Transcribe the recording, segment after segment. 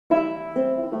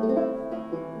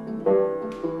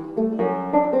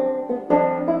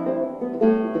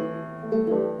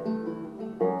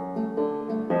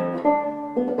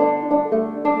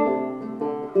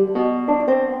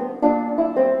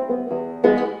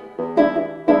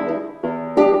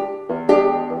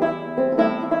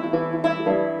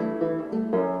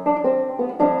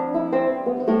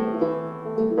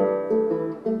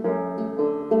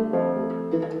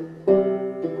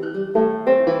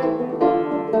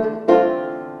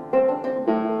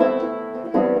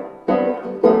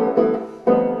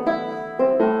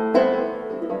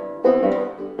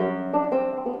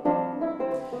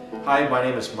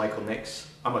name is Michael Nix.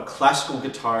 I'm a classical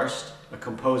guitarist, a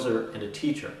composer, and a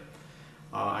teacher.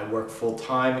 I work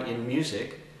full-time in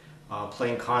music,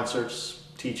 playing concerts,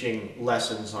 teaching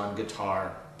lessons on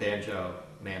guitar, banjo,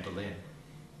 mandolin.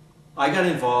 I got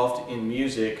involved in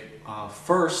music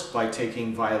first by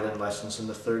taking violin lessons in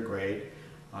the 3rd grade.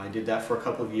 I did that for a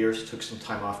couple of years, took some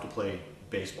time off to play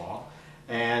baseball,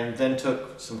 and then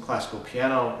took some classical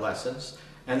piano lessons.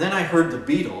 And then I heard the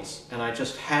Beatles, and I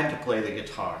just had to play the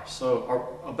guitar.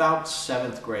 So about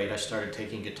 7th grade, I started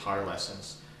taking guitar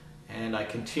lessons. And I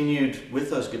continued with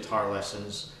those guitar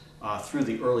lessons through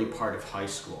the early part of high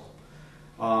school.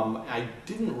 I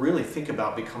didn't really think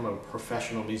about becoming a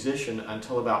professional musician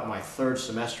until about my 3rd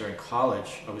semester in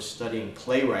college. I was studying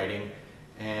playwriting,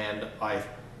 and I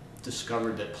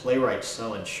discovered that playwrights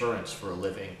sell insurance for a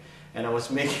living. And I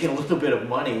was making a little bit of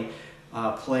money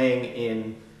playing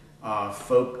in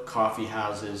folk coffee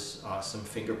houses, some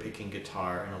finger-picking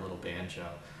guitar, and a little banjo.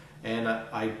 And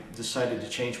I decided to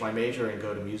change my major and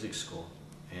go to music school,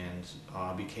 and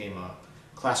became a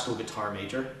classical guitar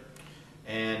major,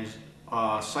 and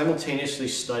simultaneously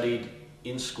studied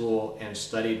in school and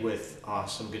studied with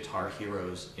some guitar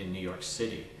heroes in New York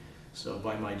City. So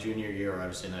by my junior year, I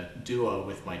was in a duo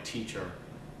with my teacher,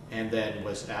 and then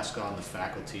was asked on the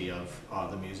faculty of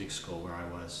the music school where I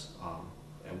was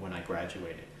when I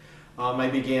graduated. I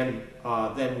began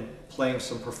then playing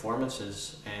some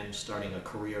performances and starting a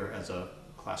career as a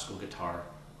classical guitar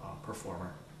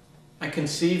performer. I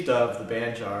conceived of the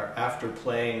Banjar after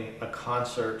playing a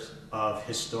concert of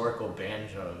historical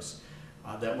banjos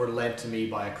that were lent to me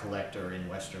by a collector in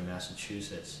Western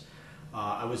Massachusetts.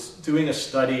 I was doing a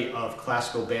study of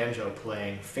classical banjo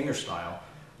playing, fingerstyle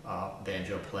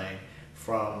banjo playing,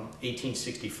 from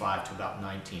 1865 to about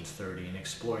 1930, and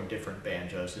exploring different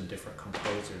banjos and different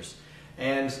composers.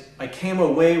 And I came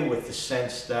away with the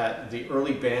sense that the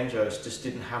early banjos just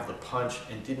didn't have the punch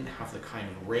and didn't have the kind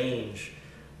of range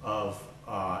of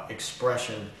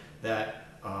expression that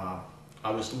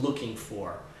I was looking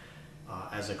for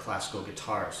as a classical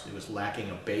guitarist. It was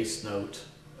lacking a bass note,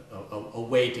 a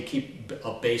way to keep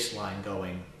a bass line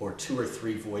going, or 2 or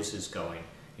 3 voices going.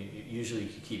 Usually you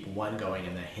could keep one going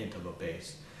and a hint of a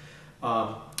bass.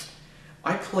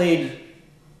 I played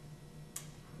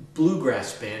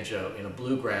bluegrass banjo in a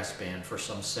bluegrass band for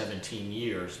some 17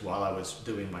 years while I was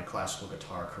doing my classical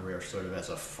guitar career, sort of as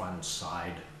a fun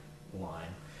side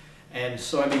line. And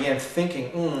so I began thinking,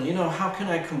 you know, how can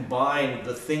I combine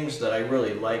the things that I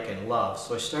really like and love?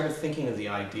 So I started thinking of the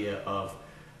idea of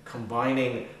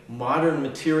combining modern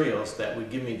materials that would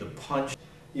give me the punch.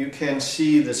 You can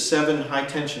see the 7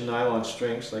 high-tension nylon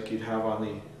strings like you'd have on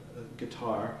the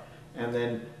guitar, and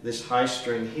then this high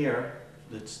string here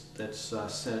that's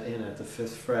set in at the 5th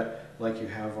fret like you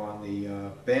have on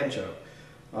the banjo.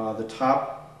 The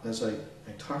top, as I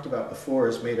talked about before,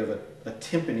 is made of a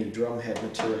timpani drumhead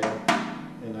material,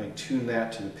 and I tune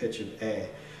that to the pitch of A.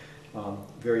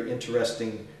 Very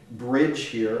interesting bridge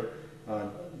here.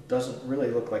 Doesn't really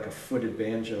look like a footed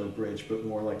banjo bridge, but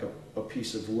more like a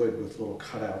piece of wood with little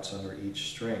cutouts under each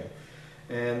string.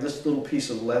 And this little piece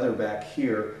of leather back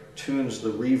here tunes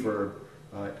the reverb.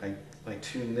 I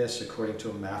tune this according to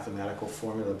a mathematical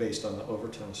formula based on the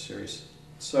overtone series.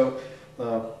 So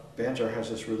Banjar has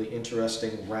this really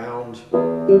interesting round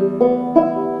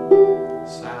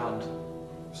sound,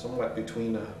 somewhat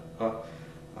between a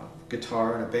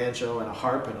guitar and a banjo and a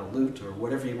harp and a lute, or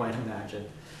whatever you might imagine.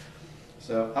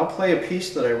 So I'll play a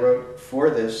piece that I wrote for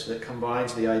this that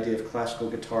combines the idea of classical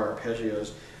guitar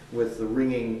arpeggios with the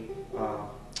ringing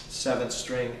 7th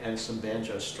string and some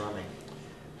banjo strumming.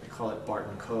 I call it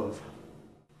Barton Cove.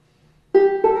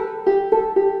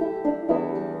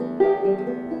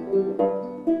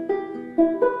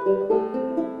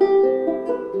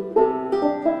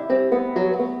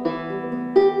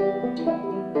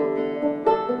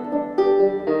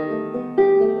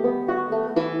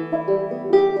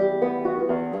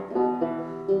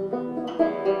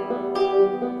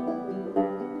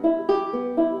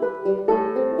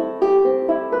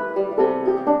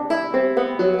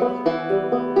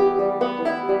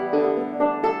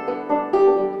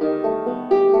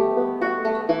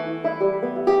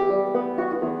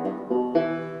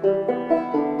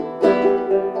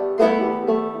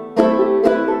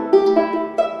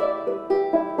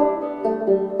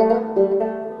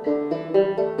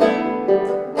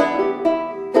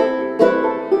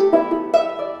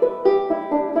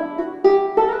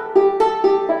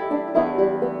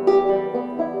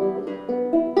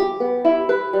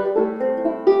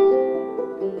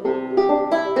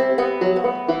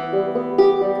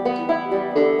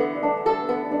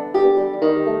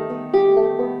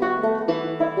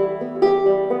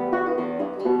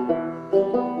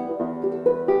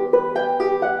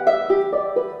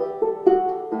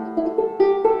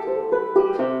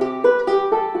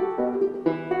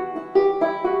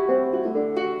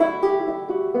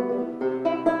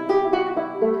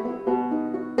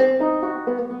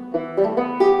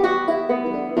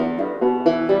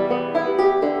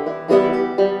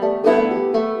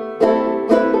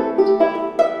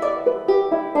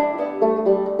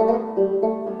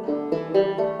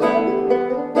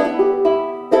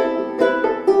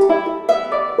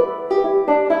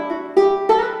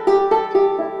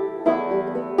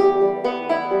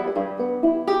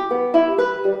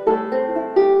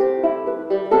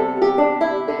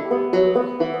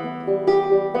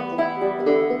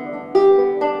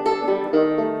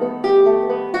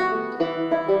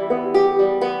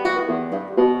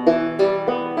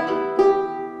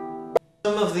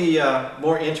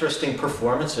 more interesting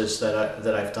performances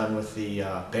that I've done with the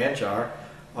Banjar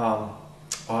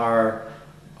are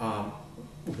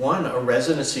one, a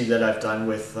residency that I've done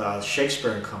with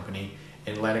Shakespeare and Company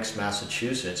in Lenox,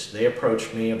 Massachusetts. They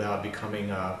approached me about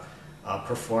becoming a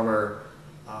performer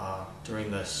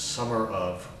during the summer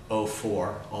of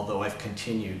 '04, although I've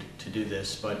continued to do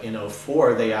this. But in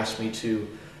 '04, they asked me to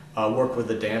work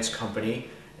with a dance company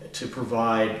to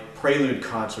provide prelude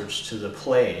concerts to the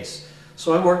plays.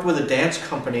 So I worked with a dance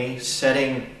company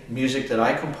setting music that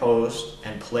I composed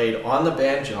and played on the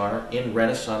Banjar in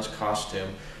Renaissance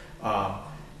costume,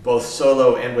 both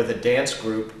solo and with a dance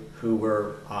group who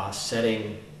were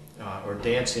setting or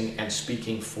dancing and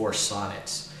speaking 4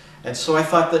 sonnets. And so I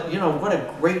thought that, you know, what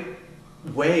a great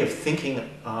way of thinking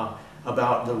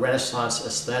about the Renaissance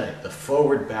aesthetic, the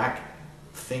forward-back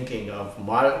thinking of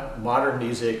modern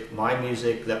music, my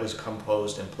music that was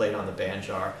composed and played on the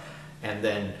Banjar, and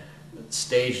then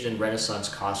staged in Renaissance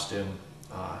costume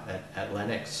at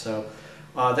Lenox. So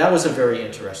that was a very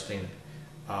interesting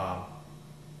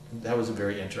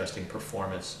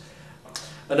performance.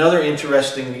 Another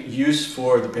interesting use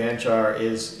for the Banjar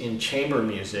is in chamber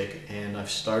music, and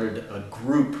I've started a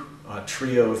group, a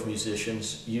trio of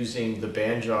musicians using the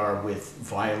Banjar with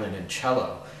violin and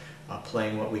cello,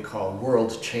 playing what we call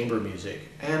world chamber music.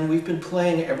 And we've been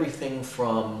playing everything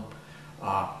from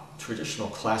traditional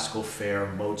classical fare,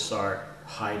 Mozart,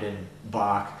 Haydn,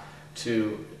 Bach,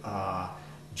 to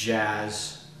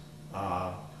jazz,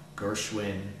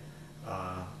 Gershwin,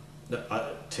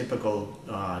 typical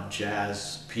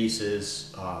jazz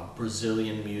pieces,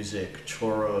 Brazilian music,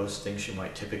 choros, things you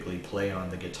might typically play on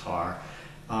the guitar,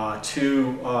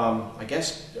 to, I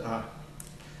guess,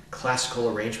 classical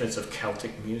arrangements of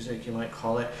Celtic music, you might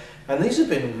call it. And these have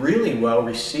been really well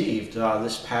received.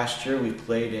 This past year we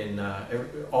played in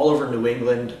all over New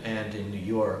England and in New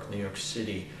York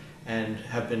City, and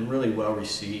have been really well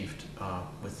received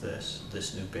with this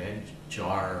new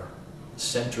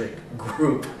Banjar-centric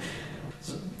group.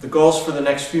 So the goals for the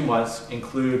next few months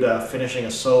include finishing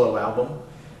a solo album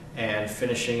and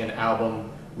finishing an album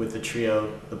with the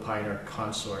trio, the Pioneer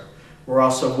Consort. We're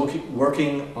also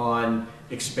working on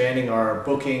expanding our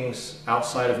bookings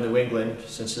outside of New England.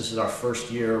 Since this is our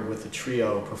first year with the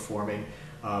trio performing,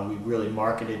 we really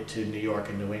marketed to New York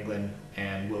and New England,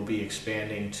 and we'll be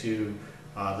expanding to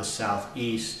the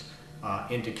Southeast,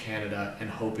 into Canada,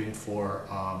 and hoping for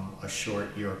a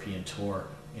short European tour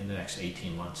in the next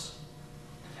 18 months.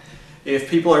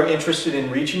 If people are interested in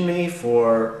reaching me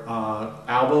for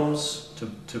albums,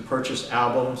 to purchase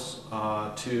albums,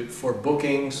 for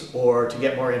bookings, or to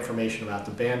get more information about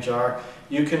the Banjar,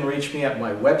 you can reach me at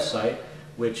my website,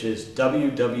 which is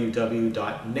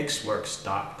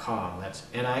www.nixworks.com. That's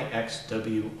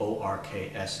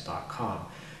NIXWORKS.com.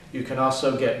 You can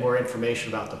also get more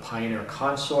information about the Pioneer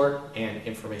Consort and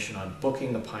information on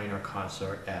booking the Pioneer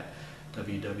Consort at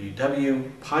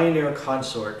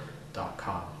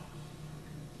www.pioneerconsort.com.